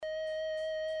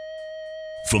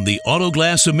from the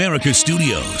Autoglass America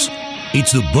studios,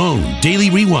 it's the Bone Daily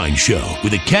Rewind Show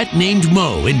with a cat named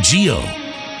Mo and Geo. All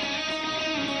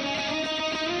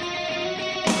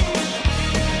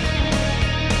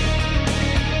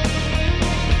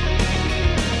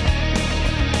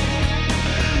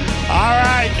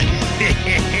right.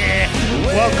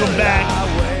 Welcome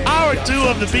back. Hour 2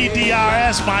 of the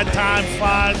BDRS. My time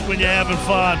flies when you're having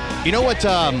fun. You know what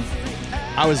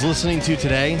I was listening to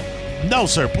today? No,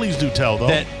 sir. Please do tell, though.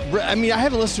 I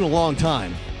haven't listened to a long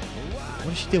time.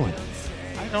 What is she doing?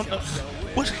 I don't know.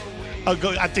 What?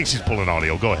 I think she's pulling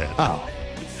audio. Go ahead. Oh.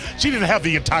 She didn't have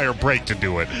the entire break to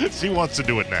do it. She wants to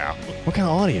do it now. What kind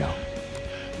of audio?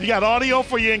 You got audio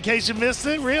for you in case you missed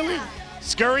it? Really?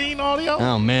 Scurrying audio?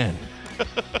 Oh, man.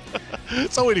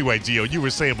 So anyway, Gio, you were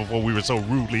saying before we were so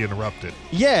rudely interrupted.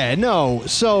 Yeah, no.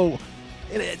 So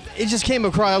it just came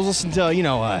across. I was listening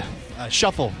to,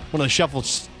 Shuffle, one of the Shuffle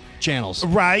channels.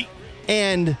 Right.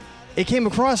 And it came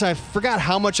across. I forgot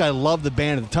how much I loved the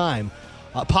band at the time.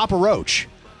 Papa Roach.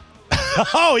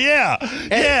 Oh, yeah.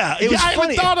 Yeah. It was I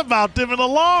funny. haven't thought about them in a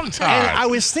long time. And I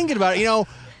was thinking about it.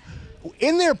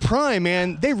 In their prime,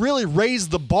 man, they really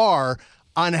raised the bar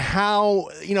on how,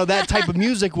 that type of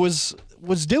music was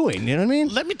doing. You know what I mean?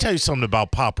 Let me tell you something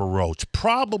about Papa Roach.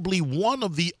 Probably one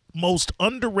of the most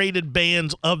underrated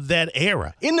bands of that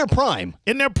era. In their prime.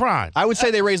 In their prime. I would say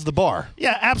they raised the bar.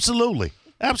 Yeah, absolutely.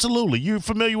 Absolutely. You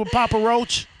familiar with Papa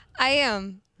Roach? I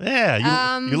am.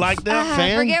 Yeah, you like that?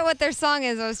 I forget what their song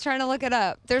is. I was trying to look it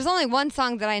up. There's only one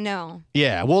song that I know.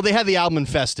 Yeah, well, they had the album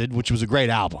Infested, which was a great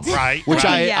album. Right. Which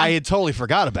right. I had totally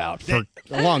forgot about for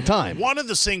a long time. One of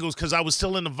the singles, because I was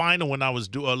still in the vinyl when I was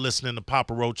listening to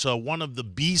Papa Roach, one of the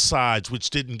B-sides,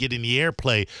 which didn't get any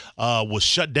airplay, was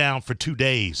shut down for 2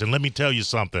 days. And let me tell you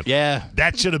something. Yeah.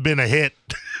 That should have been a hit.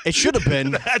 It should have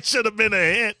been. That should have been a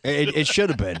hit. It should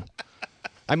have been.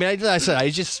 I mean,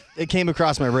 it came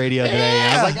across my radio today,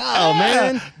 and I was like, oh,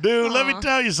 man. Dude, let me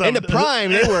tell you something. In the prime,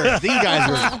 these guys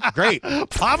were great.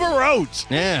 Papa Roach.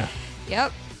 Yeah.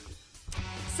 Yep.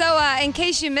 So, in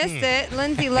case you missed it,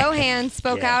 Lindsay Lohan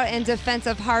spoke out in defense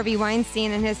of Harvey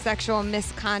Weinstein and his sexual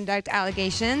misconduct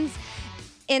allegations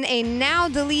in a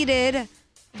now-deleted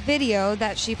video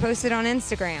that she posted on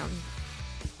Instagram.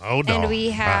 Oh, no. And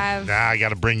we have... Now I got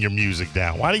to bring your music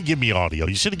down. Why didn't you give me audio?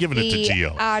 You should have given it to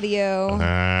Gio. Audio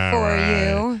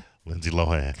you. Lindsay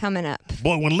Lohan. Coming up.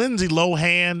 Boy, when Lindsay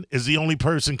Lohan is the only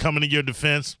person coming to your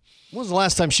defense... When was the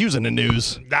last time she was in the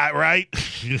news? Not right.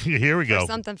 Here we go.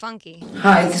 Something funky.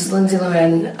 Hi, this is Lindsay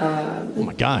Lohan. Oh,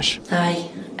 my gosh. Hi,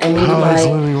 I'm in Dubai.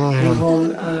 I'm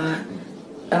home.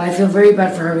 And I feel very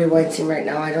bad for Harvey Weinstein right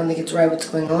now. I don't think it's right what's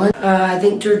going on. I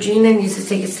think Georgina needs to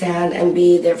take a stand and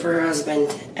be there for her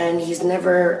husband. And he's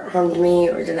never harmed me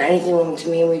or done anything wrong to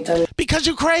me. And we've done... Because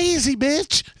you're crazy,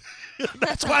 bitch.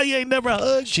 That's why you ain't never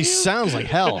hugged She you. sounds like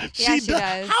hell. Yeah, she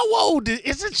does. How old?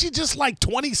 Isn't she just like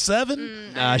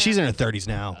 27? She's in her 30s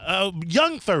now.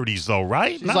 Young 30s, though,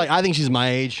 right? She's I think she's my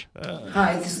age.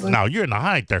 Hi, this is Lindsay No, you're in the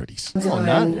high 30s.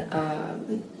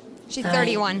 Lohan. She's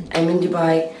 31. I'm in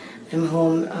Dubai. I'm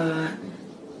home.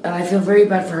 And I feel very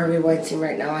bad for Harvey Weinstein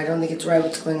right now. I don't think it's right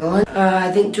what's going on. I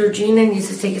think Georgina needs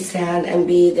to take a stand and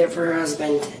be there for her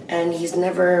husband. And he's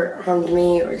never harmed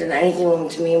me or done anything wrong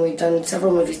to me. And we've done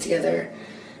several movies together.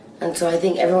 And so I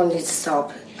think everyone needs to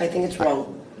stop. I think it's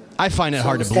wrong. I find it So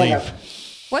hard to stand believe. up.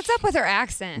 What's up with her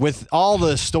accent? With all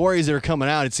the stories that are coming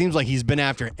out, it seems like he's been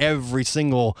after every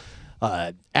single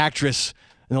actress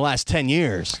in the last 10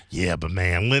 years. Yeah, but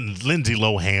man, Lindsay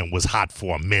Lohan was hot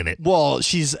for a minute. Well,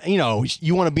 she's,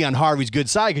 you want to be on Harvey's good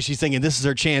side because she's thinking this is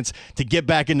her chance to get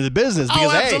back into the business.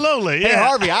 Because, absolutely. Hey, Yeah.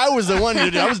 Harvey, I was the one.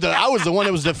 I was the one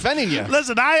that was defending you.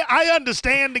 Listen, I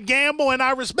understand the gamble and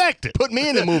I respect it. Put me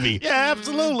in the movie. Yeah,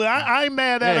 absolutely. I'm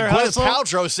mad at her Gwyneth hustle.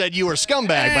 Paltrow said you were a scumbag,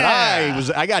 Yeah.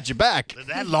 but I got you back.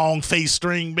 That long-faced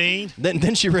string bean.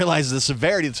 Then she realizes the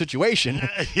severity of the situation.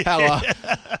 How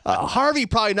Harvey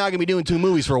probably not going to be doing 2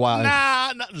 movies for a while.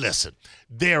 Nah, listen,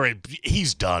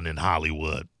 he's done in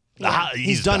Hollywood. Yeah.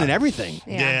 He's done in everything.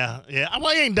 Yeah.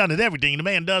 Well, he ain't done in everything. The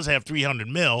man does have $300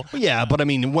 million. Well, yeah, but I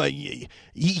mean, what he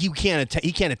can't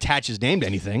attach his name to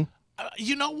anything.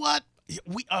 You know what?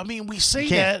 We say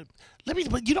that.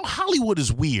 But Hollywood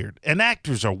is weird, and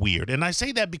actors are weird, and I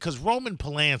say that because Roman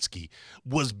Polanski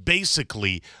was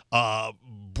basically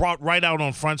brought right out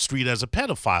on Front Street as a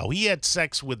pedophile. He had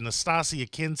sex with Nastasia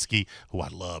Kinski, who I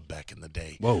loved back in the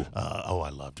day. Whoa.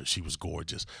 I loved her. She was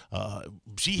gorgeous. And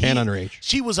underage.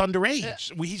 She was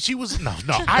underage. She was no.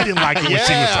 I didn't like her when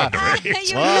she was underage.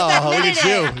 Look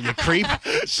at you creep.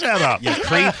 Shut up, you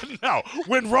creep. No,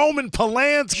 when Roman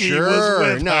Polanski Sure. was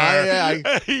with No, her, I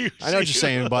know what you're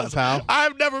saying, pal.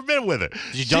 I've never been with her.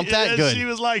 Did you dump that? Good. She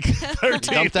was like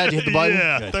 13. Dump that? You hit the button?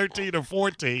 Yeah, Good. 13 or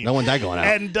 14. No one that going out.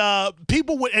 And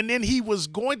people would, and then he was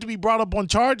going to be brought up on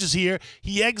charges here.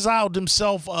 He exiled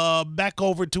himself back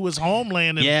over to his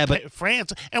homeland in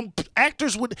France. And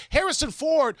actors would. Harrison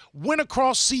Ford went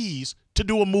across seas to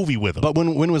do a movie with him. But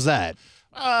when was that?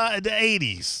 The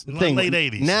 80s, late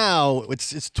 80s. Now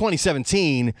it's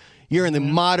 2017. You're in the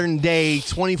modern day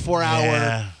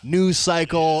 24-hour news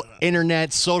cycle,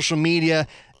 internet, social media.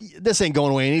 This ain't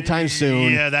going away anytime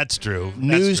soon. Yeah, that's true.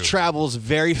 News travels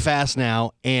very fast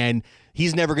now, and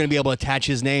he's never going to be able to attach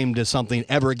his name to something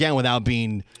ever again without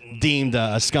being deemed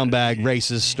a scumbag,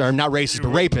 racist, or not racist, but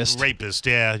rapist. Rapist,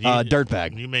 yeah.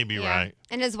 Dirtbag. You may be right.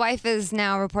 And his wife is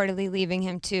now reportedly leaving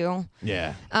him too.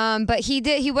 Yeah. But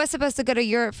he was supposed to go to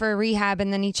Europe for rehab,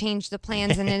 and then he changed the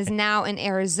plans and is now in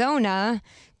Arizona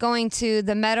going to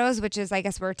the Meadows, which is, I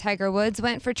guess, where Tiger Woods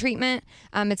went for treatment.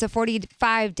 It's a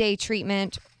 45-day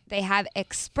treatment. They have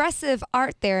expressive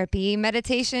art therapy,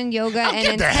 meditation, yoga,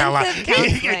 and intensive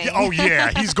counseling. Oh,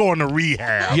 yeah. He's going to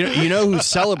rehab. You know who's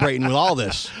celebrating with all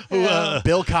this?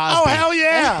 Bill Cosby. Oh, hell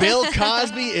yeah. Bill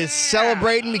Cosby is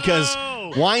celebrating because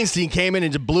Weinstein came in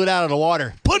and just blew it out of the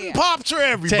water. Pudding pops for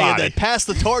everybody. Tell you, pass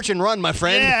the torch and run, my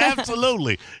friend. Yeah,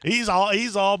 absolutely. He's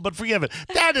all but forgiven.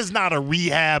 That is not a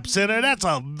rehab center. That's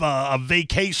a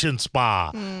vacation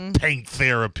spa. Paint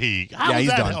therapy. How is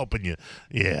that helping you?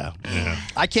 Yeah.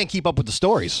 I can't keep up with the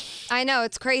stories. I know,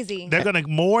 it's crazy. They're gonna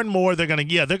more and more. They're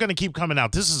gonna keep coming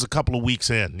out. This is a couple of weeks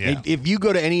in. Yeah. If you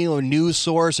go to any news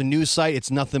source, a news site,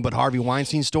 it's nothing but Harvey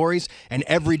Weinstein stories, and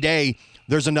every day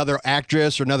there's another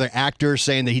actress or another actor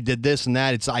saying that he did this and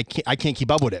that. I can't keep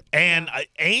up with it. And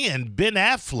Ben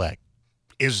Affleck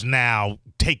is now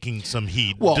taking some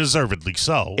heat, deservedly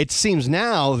so. It seems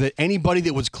now that anybody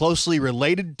that was closely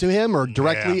related to him or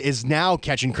directly is now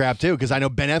catching crap too, because I know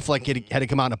Ben Affleck had to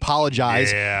come out and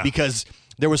apologize because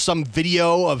there was some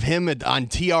video of him on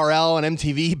TRL and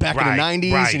MTV back in the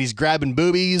 90s, and he's grabbing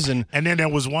boobies. And then there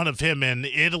was one of him in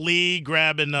Italy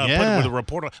grabbing putting with a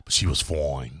reporter. But she was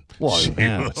fine. Well, she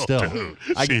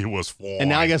was fine. And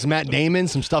now I guess Matt Damon,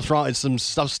 some stuff's wrong. Some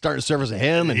stuff's starting to surface of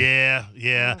him. And,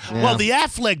 yeah. Well, the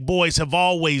Affleck boys have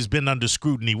always been under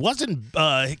scrutiny. Wasn't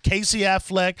Casey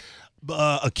Affleck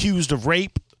accused of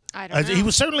rape? I don't know. He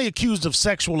was certainly accused of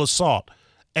sexual assault.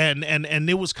 And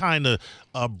it was kind of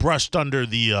brushed under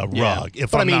the rug,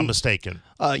 if I'm not mistaken.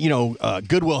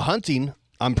 Good Will Hunting,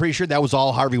 I'm pretty sure that was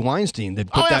all Harvey Weinstein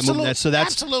that put that movie. So that's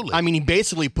absolutely. I mean, he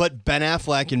basically put Ben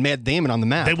Affleck and Matt Damon on the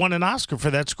map. They won an Oscar for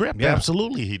that script. Yeah.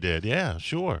 Absolutely, he did. Yeah,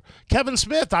 sure. Kevin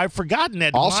Smith, I've forgotten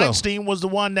that also, Weinstein was the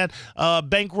one that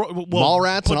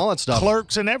Mallrats and all that stuff,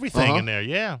 Clerks and everything in there.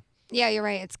 Yeah. Yeah, you're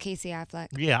right. It's Casey Affleck.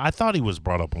 Yeah, I thought he was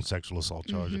brought up on sexual assault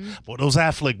charges. Boy, those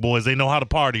Affleck boys, they know how to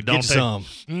party, don't they? Some.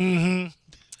 Mm-hmm.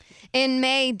 In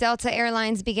May, Delta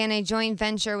Airlines began a joint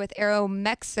venture with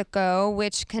Aeromexico,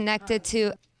 which connected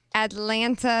to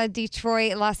Atlanta,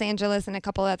 Detroit, Los Angeles, and a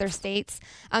couple other states.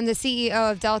 The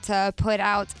CEO of Delta put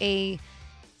out a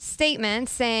statement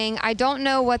saying, I don't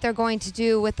know what they're going to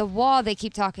do with the wall they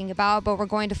keep talking about, but we're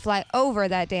going to fly over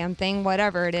that damn thing,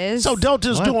 whatever it is. So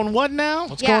Delta's doing what now?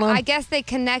 What's going on? I guess they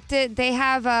connected. They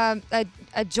have a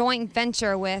joint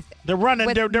venture with. They're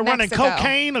running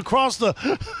cocaine across the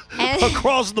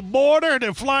across the border.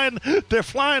 They're flying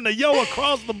the yo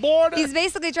across the border. He's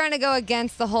basically trying to go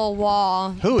against the whole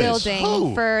wall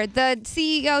building for the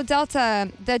CEO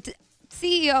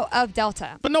CEO of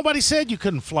Delta. But nobody said you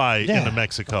couldn't fly into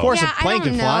Mexico. Of course, a plane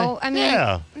can fly. I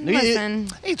mean, listen.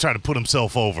 He's trying to put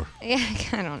himself over. Yeah,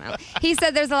 I don't know. He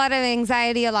said there's a lot of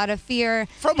anxiety, a lot of fear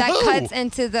cuts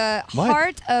into the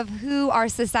heart of who our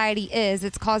society is.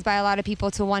 It's caused by a lot of people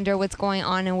to wonder what's going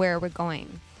on and where we're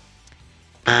going.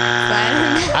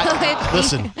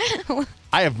 Listen,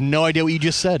 I have no idea what you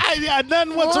just said.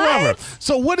 None whatsoever.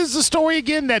 So what is the story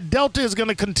again? That Delta is going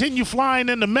to continue flying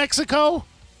into Mexico?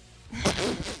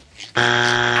 Is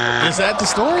that the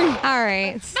story? All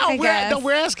right. No,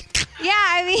 we're asking. Yeah,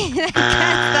 I mean, I guess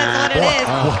that's what it is.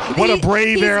 What a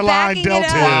brave airline Delta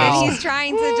is. And he's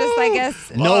trying to just, I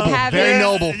guess, noble, very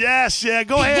noble. Yes,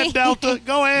 go ahead, Delta.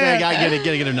 Go ahead. Yeah,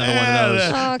 gotta get another one of those.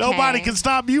 Okay. Nobody can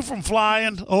stop you from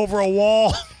flying over a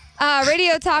wall.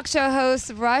 Radio talk show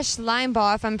host Rush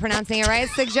Limbaugh, if I'm pronouncing it right,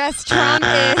 suggests Trump is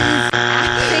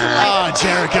acting like... Oh,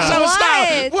 Jericho.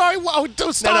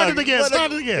 Start it again.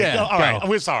 Start it again. Yeah, all right.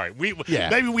 We're sorry.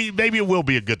 Maybe it will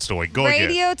be a good story. Go again.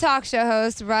 Radio talk show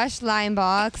host Rush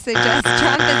Limbaugh suggests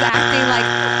Trump is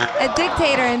acting like a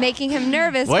dictator and making him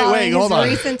nervous following his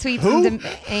recent tweets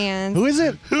and Who is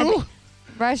it? Who?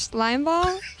 Rush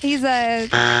Limbaugh. He's a radio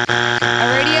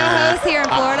host here in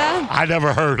Florida. I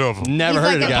never heard of him. Never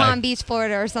heard of the guy. He's like in Palm Beach,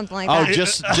 Florida, or something like that. Oh,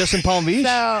 just in Palm Beach?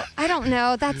 So I don't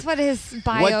know. That's what his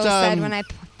bio said when I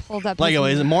pulled up. Like,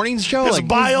 is it morning show? His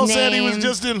bio said he was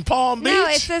just in Palm Beach. No,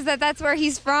 it says that's where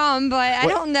he's from, but I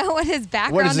don't know what his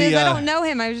background is. I don't know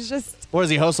him. I was just. What does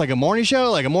he host? Like a morning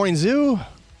show? Like a morning zoo?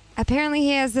 Apparently,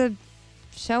 he has a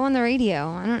show on the radio.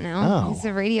 I don't know. Oh. He's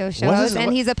a radio show host,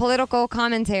 and he's a political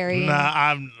commentary.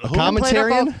 I'm a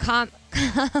commentarian?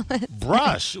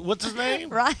 Rush. What's his name?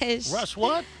 Rush. Rush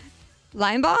what?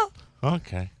 Limbaugh?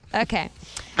 Okay.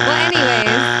 Well,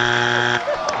 anyways.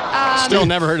 Still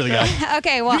never heard of the guy.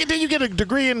 Okay, well. Did you get a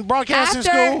degree in broadcasting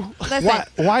school? Listen,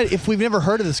 why? If we've never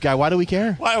heard of this guy, why do we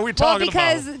care? Why are we talking about?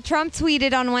 Well, because Trump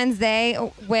tweeted on Wednesday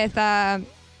with,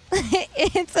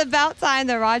 it's about time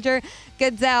that Roger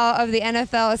Goodell of the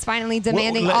NFL is finally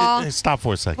demanding Stop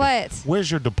for a second. What? Where's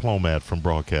your diploma at from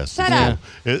broadcasting? Shut up.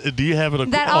 Do you have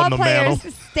it that on all the mantle?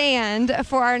 players stand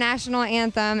for our national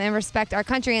anthem and respect our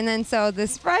country. And then so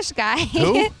this Rush guy.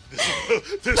 Who?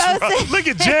 Look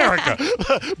at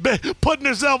Jericho putting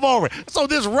herself over. So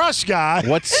this Rush guy.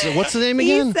 What's the name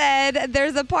again? He said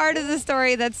there's a part of the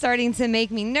story that's starting to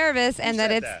make me nervous, and Who that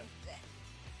said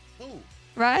it's Who?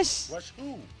 Rush. Rush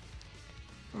who?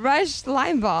 Rush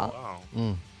Limbaugh.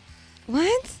 Wow.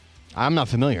 What? I'm not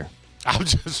familiar. I'm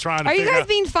just trying to Are you figure guys out.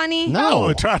 being funny? No.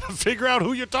 I'm trying to figure out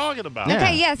who you're talking about. Yeah.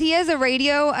 Okay, yes, he is a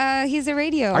radio. He's a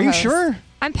radio. Are you host. sure?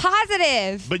 I'm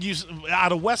positive. But you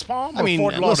out of West Palm or I mean,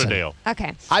 Fort Lauderdale?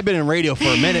 Okay. I've been in radio for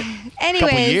a minute. Anyways,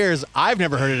 couple years. I've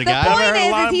never heard of the The guy. point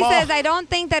is he Limbaugh? says, I don't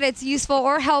think that it's useful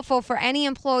or helpful for any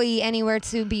employee anywhere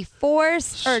to be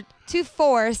forced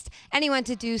anyone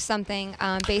to do something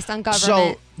based on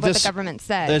government, what the government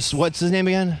says. What's his name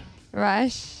again?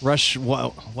 Rush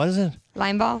What is it?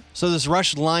 Limbaugh. So this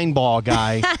Rush Limbaugh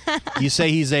guy, you say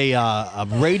he's a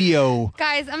radio.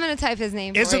 Guys, I'm going to type his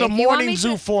name. Is for it you. a Do you want morning me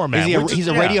zoo to- format? He's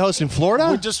a radio host in Florida?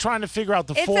 We're just trying to figure out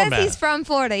the It format. says he's from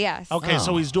Florida, yes. Okay,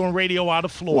 so he's doing radio out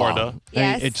of Florida. Well,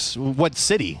 Yes. it's what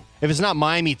city? If it's not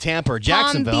Miami, Tampa, or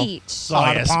Jacksonville. Palm Beach. So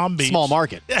out of Palm Beach. Small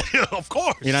market. Of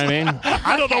course. You know what I mean?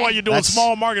 I don't know why you're doing That's-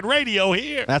 small market radio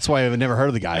here. That's why I've never heard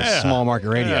of the guy. Yeah. Small market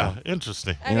radio. Yeah,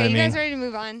 interesting. Okay, know what I you guys mean? ready to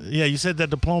move on? Yeah, you said that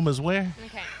diploma is where?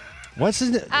 Okay. What's his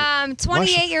name?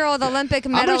 28-year-old Olympic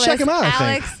gonna medalist check him out, I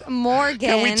think. Alex Morgan.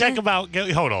 Can we check him out?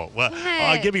 Hold on.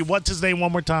 What? Give me what's his name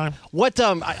one more time? What?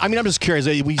 I mean, I'm just curious.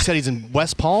 We said he's in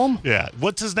West Palm. Yeah.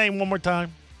 What's his name one more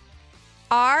time?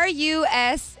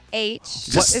 RUSH.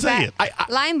 Just Is say that it.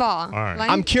 Limbaugh. All right.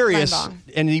 I'm curious, Limbaugh.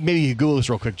 and maybe you Google this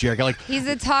real quick, Jericho. Like, He's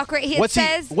a talk.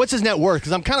 what's his net worth?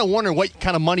 Because I'm kind of wondering what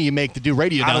kind of money you make to do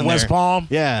radio Out down of there. West Palm?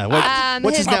 Yeah.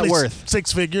 What's his net Probably worth?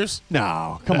 6 figures.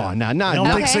 No, come on, They don't not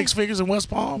make Okay. 6 figures in West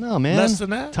Palm? no, man. Less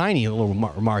than that? Tiny little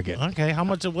market. Okay, how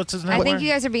much? What's his net I worth? think you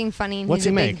guys are being funny. What's He's he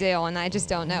a make? big deal, and I just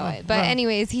don't know it. But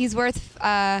anyways, he's worth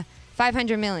 $500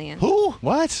 million. Who?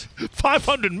 What?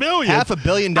 $500 million? $500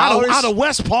 million? Out of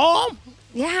West Palm?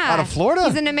 Yeah. Out of Florida?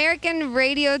 He's an American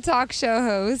radio talk show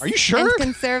host. Are you sure? And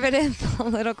conservative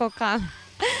political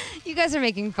You guys are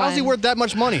making fun. How's he worth that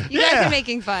much money? You guys are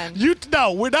making fun.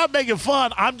 No, we're not making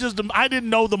fun. I didn't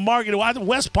know the market.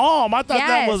 West Palm. I thought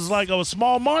that Yes. was like a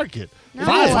small market. No.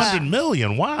 $500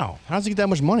 million. Wow. How's he get that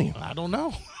much money? I don't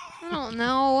know. I don't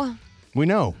know. We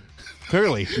know.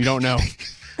 Clearly, you don't know.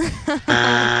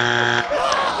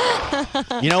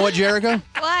 You know what, Jericho?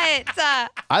 What? I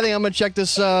think I'm gonna check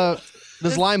this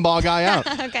Limbaugh guy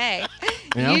out. Okay.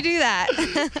 You know? You do that.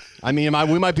 I mean,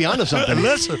 we might be onto something.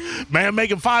 Listen, man,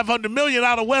 making $500 million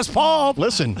out of West Palm.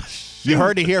 Listen, you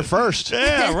heard it here first.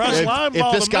 Yeah, Rush Limbaugh.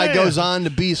 If this the guy man. goes on to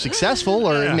be successful,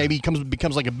 or Yeah. maybe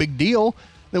becomes like a big deal,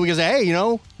 then we can say, hey, you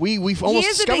know, we've almost he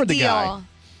is a discovered big the guy. deal.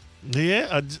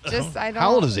 Yeah. Just I don't.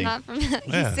 How old is he? Not from, he's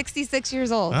Yeah. 66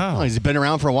 years old. Oh, Oh. has he been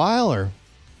around for a while, or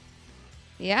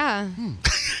Yeah.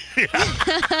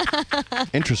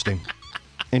 interesting?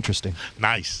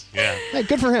 Nice. Yeah. Hey,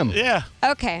 good for him. Yeah.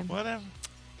 Okay. Whatever.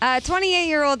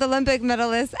 28-year-old Olympic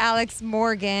medalist Alex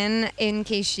Morgan, in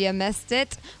case you missed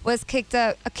it, was kicked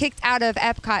out of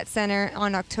Epcot Center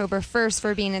on October 1st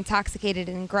for being intoxicated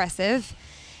and aggressive.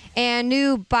 And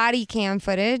new body cam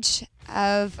footage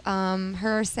of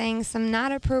her saying some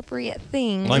not appropriate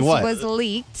things Like what? was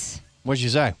leaked. What'd you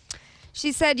say?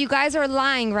 She said, "You guys are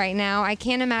lying right now. I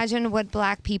can't imagine what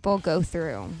black people go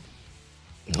through."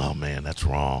 Oh, man, that's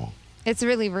wrong. It's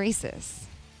really racist.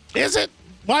 Is it?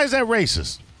 Why is that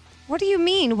racist? What do you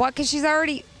mean? What? Because she's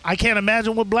already... I can't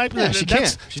imagine what black people... Yeah, she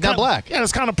can't. She's not black. Yeah,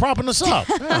 it's kind of propping us up.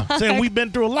 Saying we've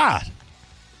been through a lot.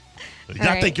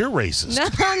 I think you're racist. No,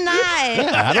 I'm not.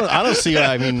 Yeah, I don't see.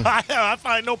 I mean, I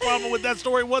find no problem with that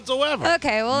story whatsoever.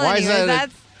 Okay, well, why anyways, is that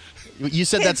that's... You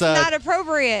said that's not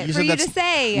appropriate for you to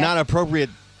say. Not appropriate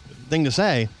thing to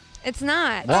say. It's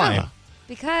not. Why?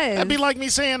 Because... That'd be like me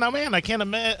saying, "Oh man, I can't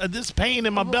imagine this pain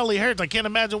in my belly hurts. I can't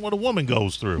imagine what a woman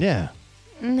goes through." Yeah.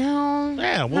 No.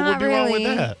 Yeah, what not would be really. wrong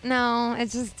with that? No, it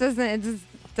just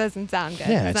doesn't sound good.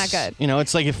 Yeah, it's not good. You know,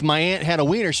 it's like if my aunt had a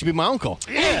wiener, she'd be my uncle.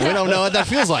 Yeah. We don't know what that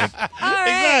feels like. All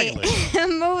right.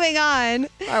 Exactly. Moving on.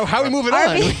 How are we moving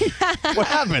on? What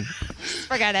happened?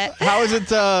 Forget it. How is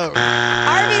it?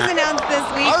 Arby's announced this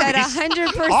week that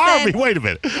 100%. Arby, wait a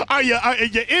minute. Are you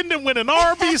ending with an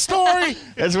Arby story?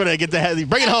 That's when I get to have.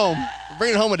 Bring it home.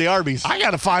 Bring it home with the Arby's. I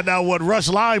got to find out what Rush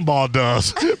Limbaugh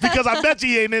does because I bet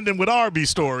you ain't ending with Arby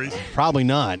stories. Probably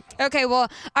not. Okay, well,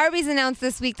 Arby's announced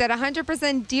this week that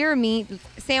 100% deer meat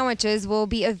sandwiches will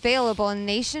be available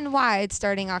nationwide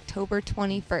starting October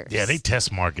 21st. Yeah, they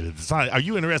test marketed. Are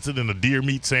you interested in a deer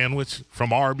meat sandwich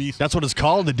from Arby's? That's what it's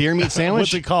called, the deer meat sandwich?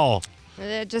 What's it called?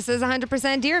 It just says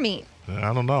 100% deer meat.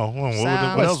 I don't know.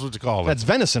 What else would you call it? That's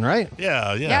venison, right?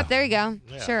 Yeah. Yep, there you go.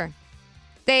 Yeah. Sure.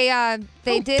 They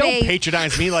did Don't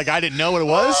patronize me like I didn't know what it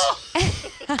was.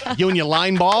 You and your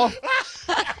line ball.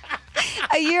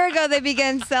 A year ago, they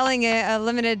began selling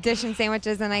limited edition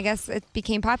sandwiches, and I guess it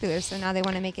became popular. So now they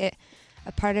want to make it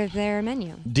a part of their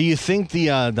menu. Do you think the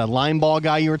line ball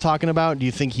guy you were talking about? Do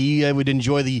you think he would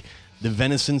enjoy the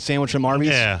venison sandwich from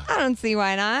Arby's? Yeah. I don't see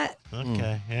why not.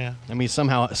 Okay. Yeah. I mean,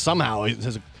 somehow he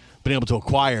has been able to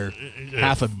acquire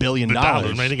 $500 million.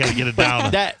 Man, they got to get it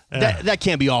down. that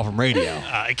can't be all from radio.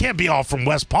 It can't be all from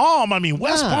West Palm. I mean,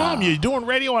 West Palm. You're doing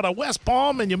radio out of West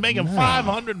Palm, and you're making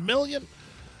 $500 million.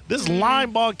 This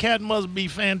line ball cat must be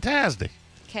fantastic.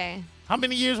 Okay. How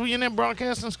many years were you in that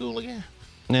broadcasting school again?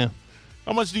 Yeah.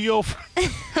 How much do you owe? Shut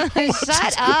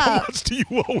up. How much do you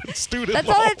owe in student That's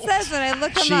loans? all it says when I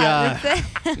look them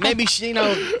up. Maybe she,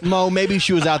 Mo, maybe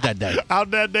she was out that day.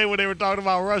 Out that day when they were talking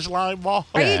about Rush Limbaugh.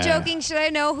 Are you joking? Should I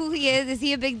know who he is? Is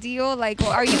he a big deal? Like,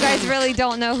 are you guys really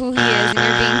don't know who he is and you're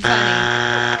being funny?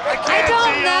 I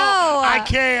don't know. I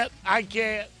can't.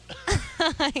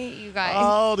 I hate you guys.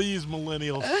 Oh, these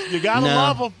millennials. You gotta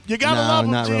love them. You gotta love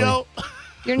them, Gio. Really.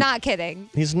 You're not kidding.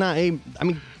 He's not I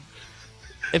mean,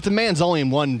 if the man's only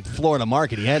in one Florida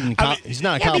market, he's not accomplished he's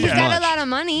got much. a lot of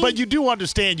money. But you do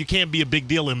understand you can't be a big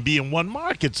deal and be in one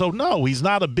market. So, no, he's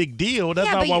not a big deal.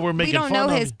 That's not why we're making fun of him. We don't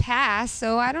know his past,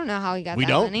 so I don't know how he got that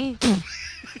money.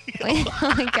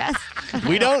 I guess.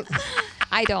 We don't?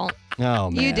 I don't.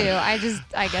 Oh, man. You do. I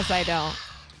guess I don't.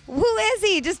 Who is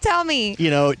he? Just tell me.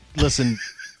 Listen.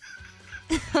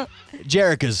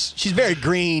 She's very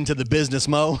green to the business,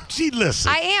 Mo.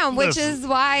 Listen. I am, which is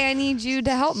why I need you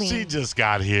to help me. She just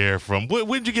got here from, when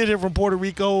did you get here from Puerto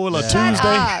Rico? Shut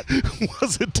Tuesday? Up.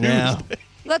 Was it Tuesday? Yeah.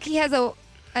 Look, he has a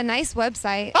nice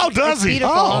website. Oh, does it's he?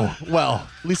 Beautiful. Oh, well,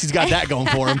 at least he's got that going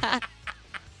for him.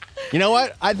 You know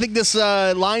what? I think this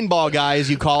line ball guy, as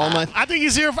you call him, I think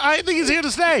he's here. I think he's here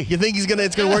to stay. You think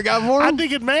it's gonna work out for him? I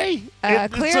think it may.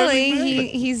 Clearly,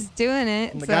 he's doing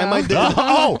it. The guy might do it.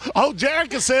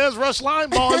 Jerica says Rush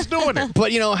Limbaugh is doing it.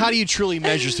 But how do you truly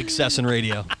measure success in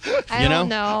radio? I don't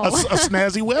know. A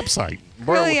snazzy website.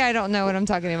 Really, I don't know what I'm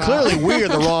talking about. Clearly, we're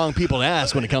the wrong people to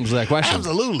ask when it comes to that question.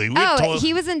 Absolutely.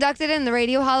 He was inducted in the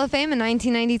Radio Hall of Fame in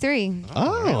 1993.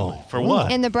 Oh. For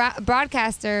what? In the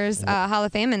Broadcasters Hall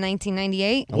of Fame in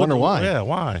 1998. I wonder why. Yeah,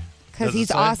 why? Because he's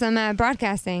awesome at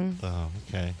broadcasting. Oh,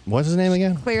 okay. What's his name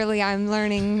again? Clearly, I'm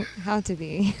learning how to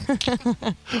be.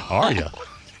 Are you?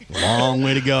 Long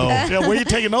way to go. Yeah, where are you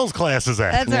taking those classes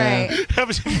at? That's right.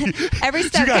 Every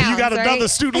step counts, You got another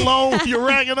student loan you're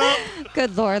racking up?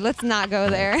 Good Lord, let's not go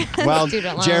there. Well,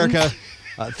 Student loans. Jerica,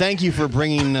 thank you for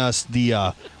bringing us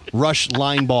the Rush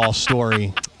Limbaugh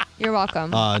story. You're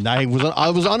welcome. I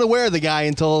was unaware of the guy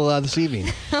until this evening.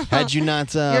 Had you not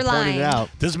pointed it out.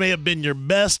 This may have been your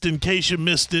best, in case you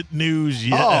missed it, news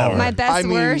yet. Oh, my best,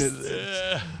 worst.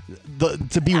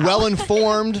 To be well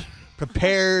informed,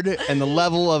 prepared, and the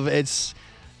level of it's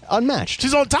unmatched.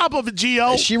 She's on top of it,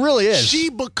 Gio. She really is. She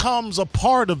becomes a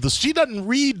part of she doesn't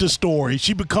read the story.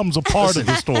 She becomes a part of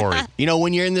the story.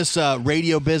 When you're in this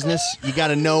radio business, you got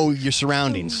to know your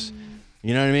surroundings.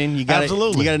 You know what I mean?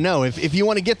 Absolutely. You got to know. If you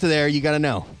want to get to there, you got to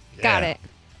know. Yeah. Got it.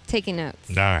 Taking notes.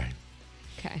 All right.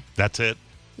 Okay. That's it?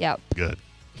 Yep. Good.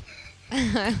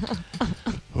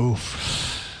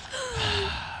 Oof.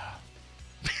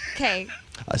 Okay.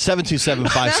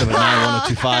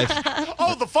 727-579-1025.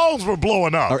 Oh, the phones were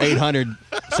blowing up. Or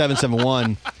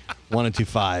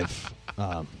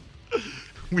 800-771-1025.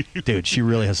 Dude, she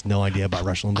really has no idea about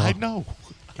Rush Limbaugh. I know.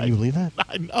 Can you believe that?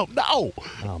 I know. No.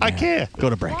 Oh, I can't. Go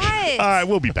to break. What? All right,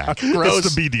 we'll be back. Gross.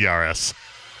 It's the BDRS.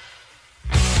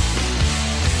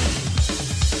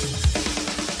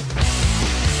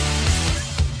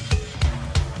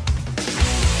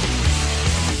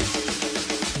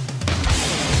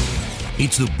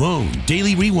 It's the Bone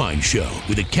Daily Rewind Show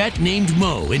with a cat named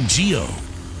Mo and Geo.